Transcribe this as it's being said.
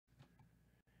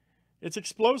It's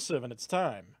explosive and it's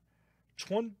time.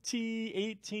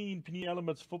 2018 Panini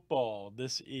Elements Football.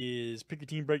 This is pick your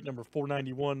team break number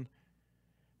 491.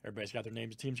 Everybody's got their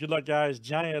names and teams. Good luck, guys.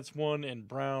 Giants 1 and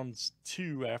Browns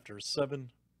 2 after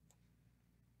 7.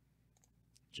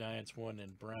 Giants 1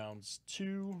 and Browns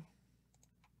 2.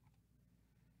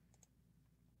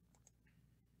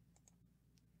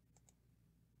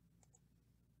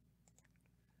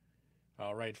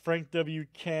 All right, Frank W.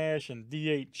 Cash and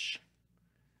DH.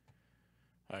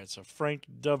 All right, so Frank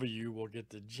W. will get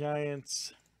the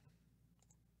Giants.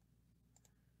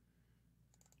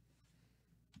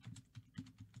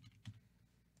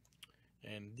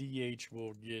 And DH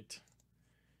will get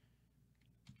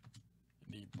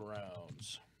the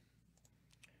Browns.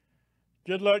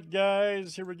 Good luck,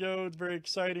 guys. Here we go. It's very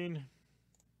exciting.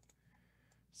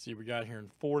 Let's see what we got here in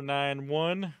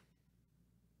 491.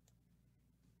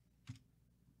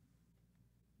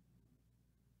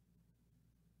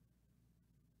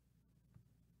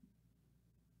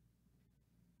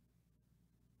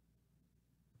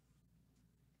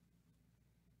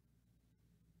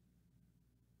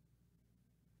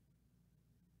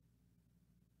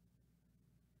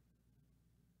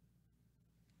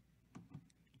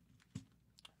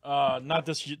 Not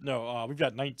this. No, we've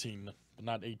got 19, but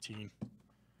not 18.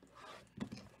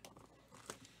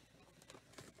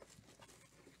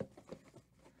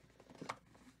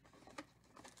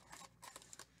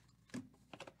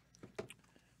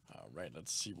 All right,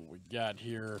 let's see what we got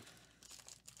here.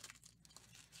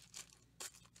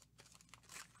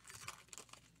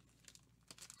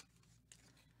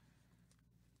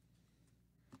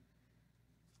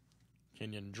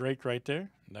 Kenyon Drake right there.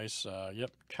 Nice,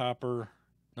 yep, copper.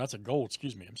 That's a gold,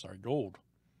 excuse me. I'm sorry, gold.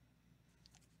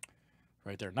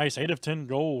 Right there. Nice 8 of 10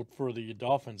 gold for the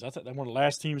Dolphins. That's one of the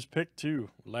last teams picked, too.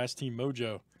 Last team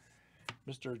mojo.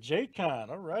 Mr. J-Con,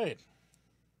 all right.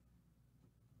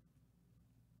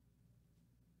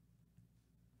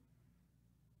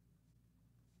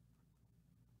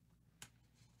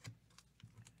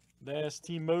 Last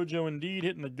team mojo indeed,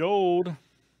 hitting the gold.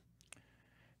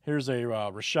 Here's a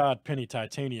Rashad Penny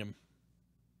Titanium.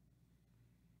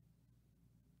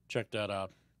 Check that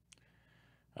out.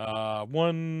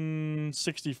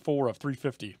 164 of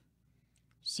 350.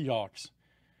 Seahawks.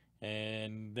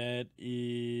 And that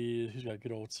is, who's got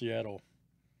good old Seattle?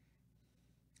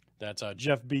 That's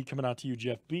Jeff B coming out to you,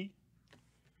 Jeff B.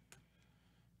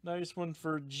 Nice one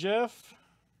for Jeff.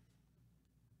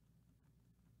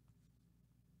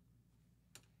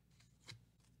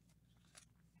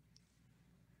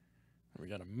 We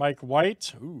got a Mike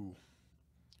White. Ooh.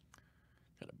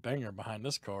 Got a banger behind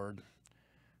this card.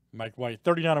 Mike White,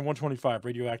 39 of 125,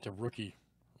 radioactive rookie.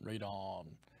 Right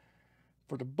on.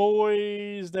 For the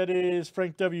boys, that is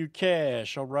Frank W.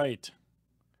 Cash. All right.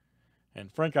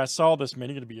 And Frank, I saw this, man.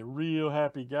 You're going to be a real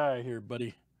happy guy here,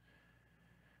 buddy.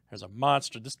 There's a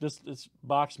monster. This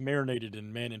box marinated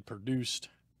in, man, and produced.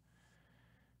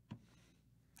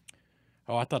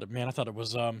 Oh, I thought it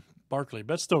was Barkley.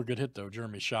 But it's still a good hit, though.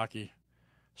 Jeremy Shockey.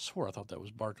 Swore I thought that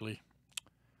was Barkley.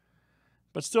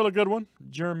 But still a good one.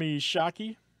 Jeremy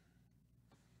Shockey.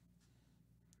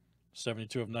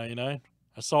 72 of 99.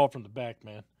 I saw it from the back,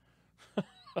 man.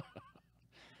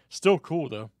 Still cool,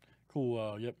 though.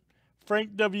 Cool, yep.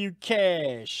 Frank W.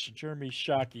 Cash. Jeremy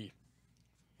Shockey.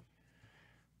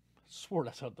 Swore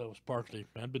I thought that was Barkley.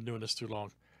 Man, I've been doing this too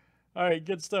long. All right,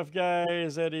 good stuff,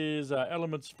 guys. That is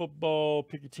Elements Football.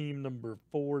 Pick a team number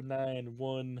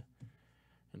 491.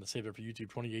 And the save it for YouTube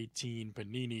 2018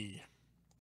 Panini.